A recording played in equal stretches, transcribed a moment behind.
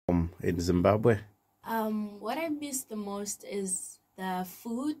in Zimbabwe? What I miss the most is the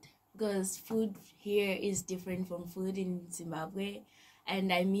food because food here is different from food in Zimbabwe,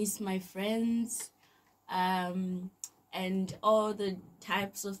 and I miss my friends, um, and all the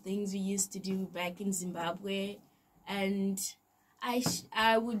types of things we used to do back in Zimbabwe, and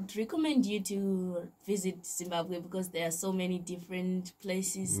I would recommend you to visit Zimbabwe because there are so many different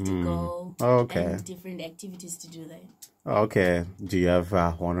places to go Okay. and different activities to do there. Okay. Do you have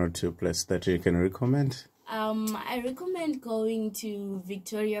one or two places that you can recommend? I recommend going to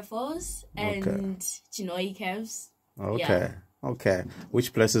Victoria Falls Okay. and Chinoi Caves. Yeah. Okay. Okay.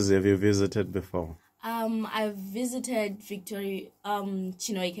 Which places have you visited before? I've visited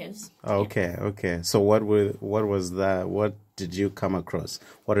Chinoi Caves. Okay. Okay. So what was that? What did you come across?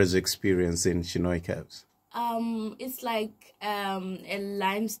 What is the experience in Shinoy Caves? It's like a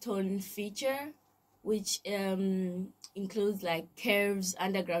limestone feature, which includes like caves,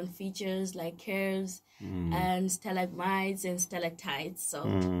 underground features like caves, and stalagmites and stalactites. So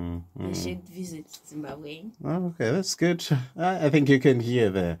you should visit Zimbabwe. Oh, okay, that's good. I think you can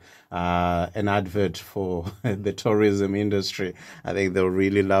hear an advert for the tourism industry. I think they'll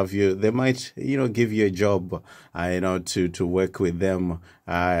really love you. They might, give you a job, to work with them,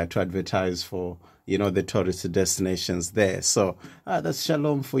 to advertise for, the tourist destinations there. So that's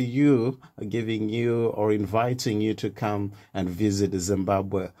shalom for you, giving you or inviting you to come and visit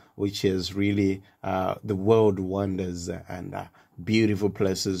Zimbabwe, which is really the world wonders and beautiful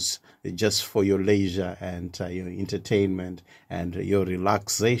places just for your leisure and your entertainment and your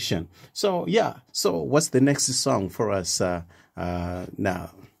relaxation. So, yeah. So what's the next song for us now?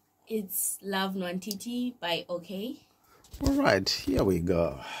 It's Love Nwantiti by OK. All right, here we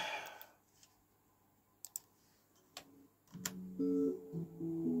go.